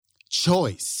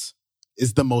Choice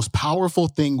is the most powerful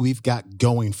thing we've got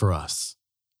going for us.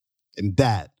 And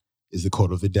that is the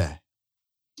quote of the day.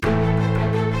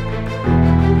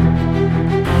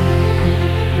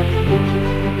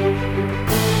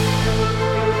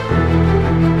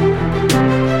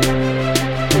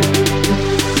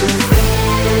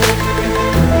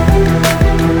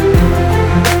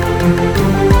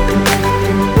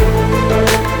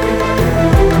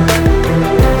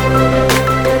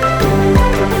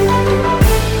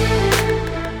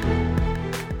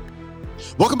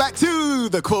 Welcome back to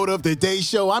the Quote of the Day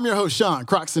Show. I'm your host, Sean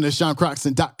Croxton of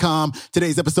SeanCroxton.com.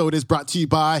 Today's episode is brought to you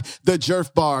by the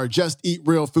Jerf Bar. Just eat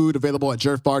real food, available at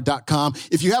jerfbar.com.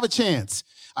 If you have a chance,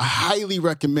 I highly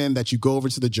recommend that you go over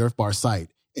to the Jerf Bar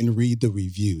site and read the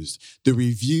reviews. The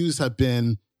reviews have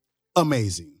been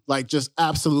amazing, like just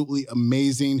absolutely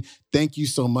amazing. Thank you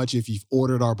so much if you've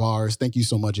ordered our bars. Thank you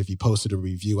so much if you posted a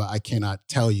review. I cannot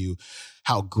tell you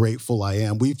how grateful I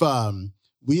am.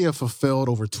 We have fulfilled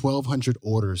over 1,200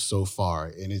 orders so far,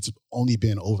 and it's only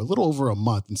been a little over a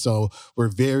month. And so we're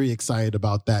very excited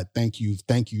about that. Thank you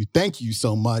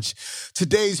so much.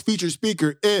 Today's featured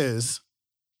speaker is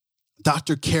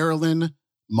Dr. Carolyn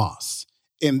Myss.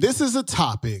 And this is a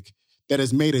topic that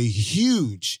has made a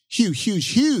huge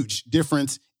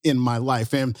difference in my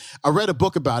life. And I read a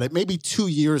book about it maybe 2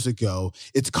 years ago.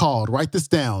 It's called, write this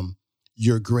down,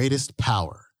 Your Greatest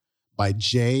Power, by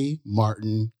J.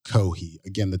 Martin Cohey.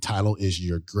 Again, the title is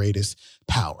Your Greatest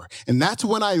Power. And that's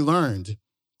when I learned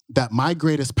that my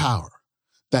greatest power,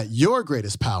 that your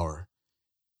greatest power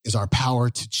is our power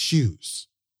to choose.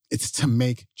 It's to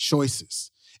make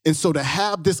choices. And so to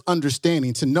have this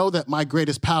understanding, to know that my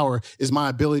greatest power is my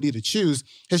ability to choose,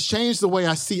 has changed the way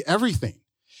I see everything.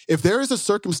 If there is a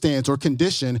circumstance or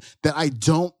condition that I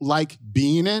don't like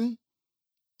being in,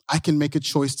 I can make a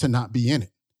choice to not be in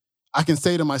it. I can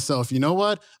say to myself, you know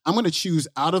what? I'm going to choose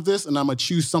out of this and I'm going to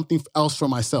choose something else for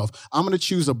myself. I'm going to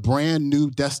choose a brand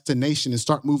new destination and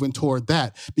start moving toward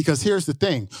that. Because here's the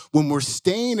thing. When we're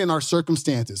staying in our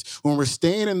circumstances, when we're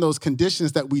staying in those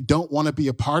conditions that we don't want to be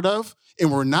a part of, and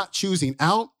we're not choosing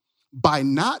out, by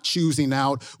not choosing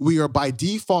out, we are by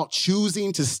default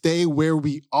choosing to stay where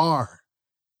we are.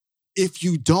 If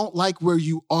you don't like where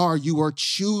you are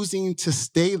choosing to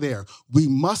stay there. We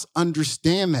must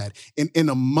understand that. In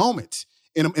a moment,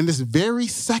 in this very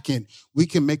second, we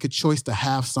can make a choice to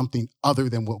have something other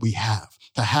than what we have,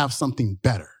 to have something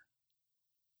better.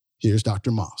 Here's Dr.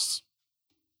 Myss.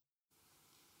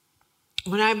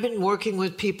 When I've been working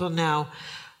with people now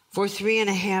for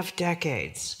 3.5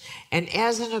 decades, and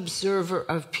as an observer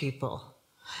of people,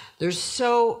 there's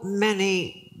so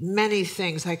many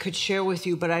things I could share with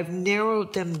you, but I've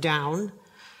narrowed them down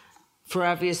for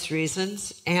obvious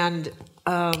reasons. And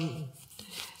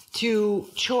to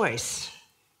choice,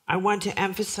 I want to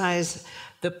emphasize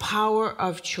the power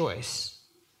of choice.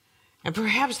 And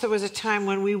perhaps there was a time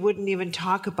when we wouldn't even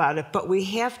talk about it, but we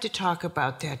have to talk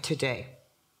about that today.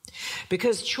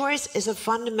 Because choice is a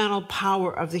fundamental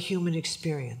power of the human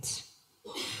experience.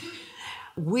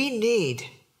 We need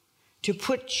to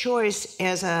put choice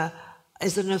as an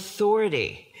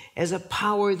authority, as a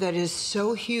power that is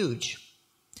so huge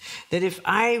that if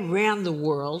I ran the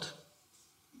world,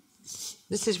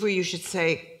 this is where you should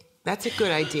say, that's a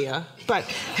good idea, but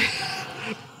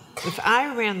if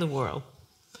I ran the world,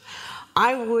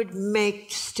 I would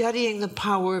make studying the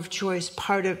power of choice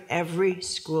part of every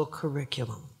school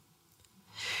curriculum.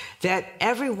 That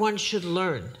everyone should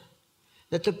learn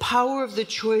that the power of the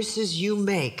choices you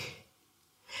make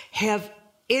have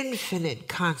infinite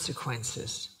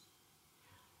consequences.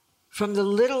 From the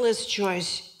littlest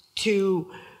choice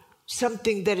to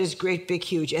something that is great, big,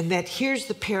 huge. And that here's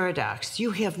the paradox.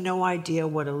 You have no idea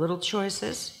what a little choice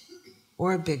is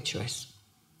or a big choice.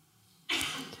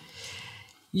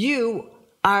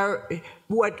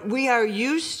 What we are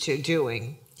used to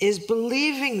doing is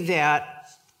believing that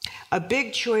a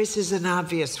big choice is an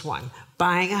obvious one.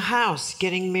 Buying a house,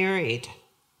 getting married,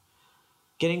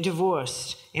 getting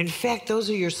divorced. In fact, those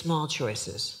are your small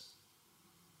choices.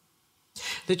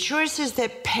 The choices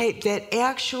that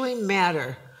actually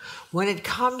matter when it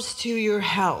comes to your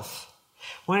health,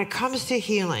 when it comes to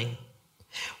healing,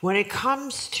 when it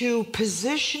comes to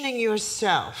positioning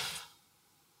yourself,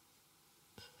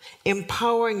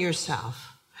 empowering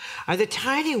yourself, are the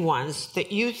tiny ones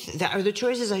that are the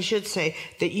choices, I should say,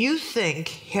 that you think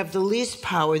have the least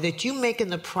power, that you make in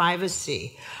the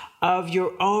privacy of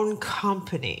your own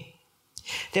company,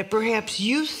 that perhaps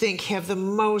you think that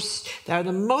are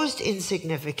the most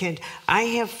insignificant. I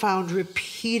have found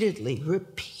repeatedly,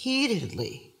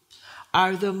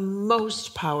 are the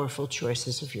most powerful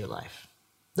choices of your life.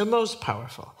 the most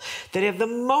powerful, that have the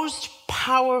most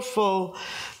powerful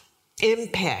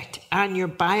impact on your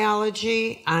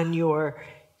biology, on your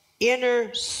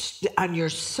on your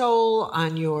soul,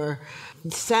 on your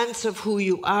sense of who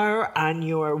you are, on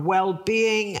your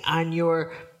well-being, on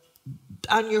your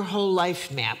whole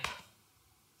life map.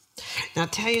 Now, I'll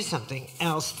tell you something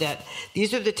else, that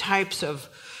these are the types of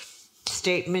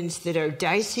statements that are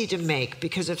dicey to make,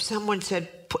 because if someone said,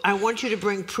 I want you to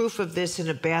bring proof of this in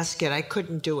a basket, I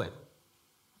couldn't do it.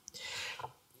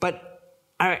 But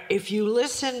if you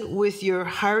listen with your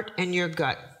heart and your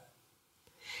gut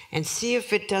and see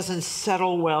if it doesn't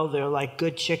settle well there like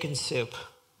good chicken soup.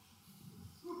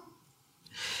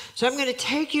 So I'm going to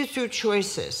take you through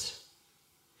choices,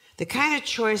 the kind of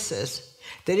choices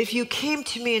that if you came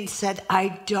to me and said,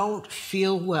 I don't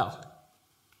feel well,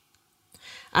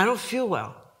 I don't feel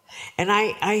well, and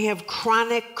I have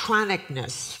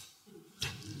chronicness,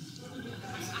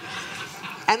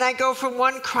 and I go from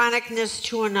one chronicness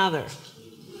to another.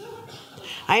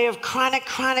 I have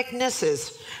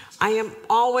chronicnesses. I am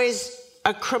always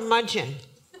a curmudgeon.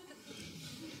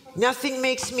 Nothing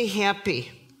makes me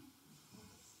happy.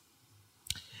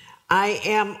 I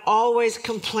am always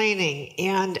complaining,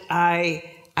 and I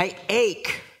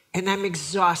ache, and I'm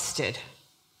exhausted.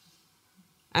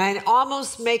 I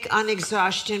almost make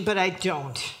unexhaustion, but I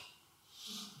don't.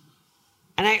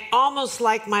 And I almost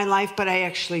like my life, but I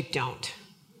actually don't.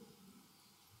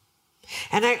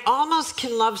 And I almost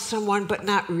can love someone, but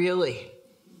not really.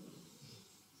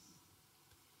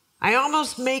 I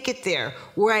almost make it there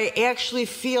where I actually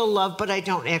feel love, but I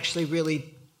don't actually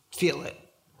really feel it.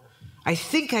 I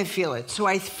think I feel it, so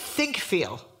I think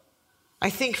feel.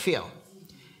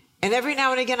 And every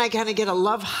now and again, I kind of get a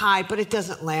love high, but it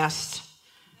doesn't last.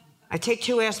 I take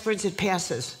 2 aspirins, it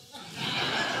passes.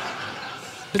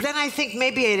 But then I think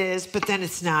maybe it is, but then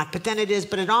it's not. But then it is,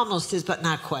 but it almost is, but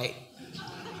not quite.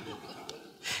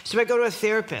 So I go to a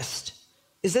therapist.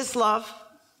 Is this love?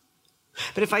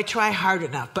 But if I try hard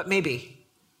enough, but maybe.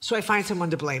 So I find someone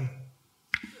to blame.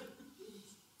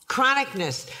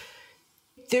 Chronicness.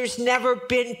 There's never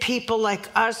been people like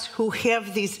us who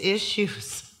have these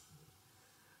issues.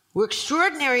 We're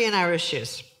extraordinary in our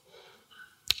issues.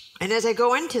 And as I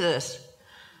go into this,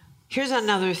 here's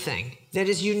another thing that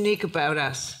is unique about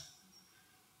us.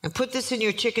 And put this in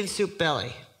your chicken soup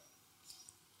belly.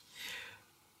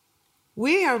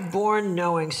 We are born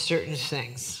knowing certain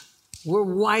things. We're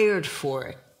wired for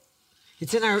it.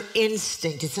 It's in our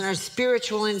instinct. It's in our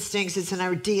spiritual instincts. It's in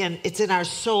our DNA. It's in our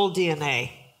soul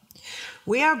DNA.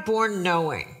 We are born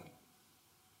knowing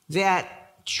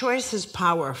that choice is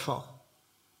powerful.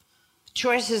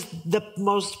 Choice is the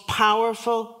most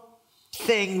powerful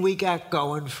thing we got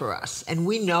going for us, and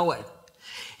we know it.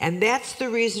 And that's the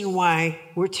reason why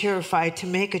we're terrified to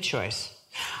make a choice.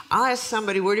 I'll ask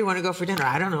somebody, where do you want to go for dinner?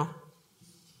 I don't know.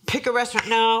 Pick a restaurant.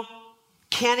 No,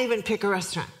 can't even pick a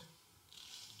restaurant.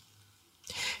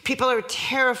 People are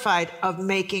terrified of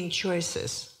making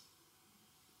choices.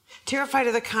 Terrified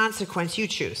of the consequence you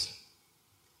choose.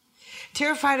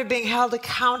 Terrified of being held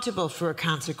accountable for a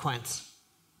consequence.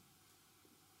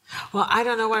 Well, I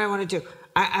don't know what I want to do.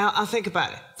 I'll think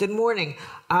about it. The morning,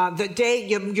 the day,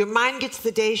 your mind gets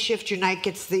the day shift,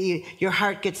 your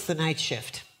heart gets the night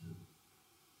shift.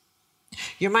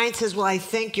 Your mind says, well, I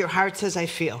think, your heart says, I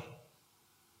feel.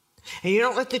 And you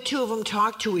don't let the two of them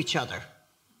talk to each other.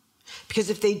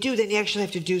 Because if they do, then you actually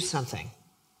have to do something.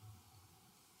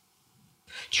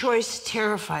 Choice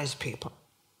terrifies people.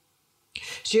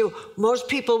 So most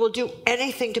people will do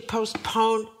anything to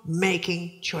postpone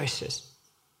making choices.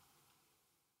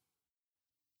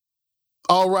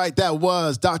 All right, that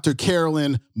was Dr.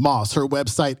 Carolyn Moss. Her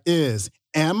website is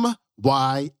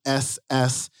myss.com.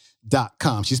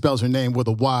 She spells her name with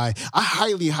a Y. I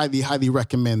highly, highly, highly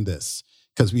recommend this,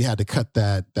 because we had to cut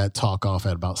that talk off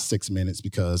at about 6 minutes,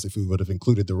 because if we would have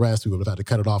included the rest, we would have had to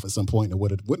cut it off at some point, and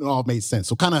it wouldn't all made sense.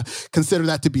 So kind of consider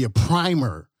that to be a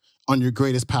primer on your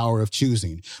greatest power of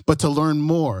choosing. But to learn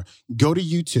more, go to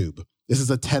YouTube. This is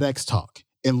a TEDx talk,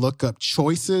 and look up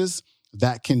choices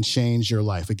that can change your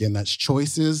life. Again, that's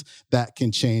choices that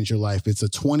can change your life. It's a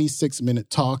 26-minute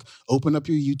talk. Open up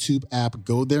your YouTube app,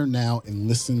 go there now, and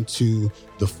listen to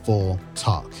the full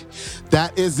talk.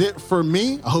 That is it for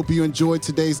me. I hope you enjoyed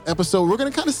today's episode. We're going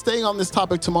to kind of stay on this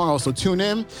topic tomorrow, so tune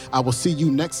in. I will see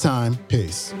you next time.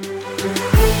 Peace.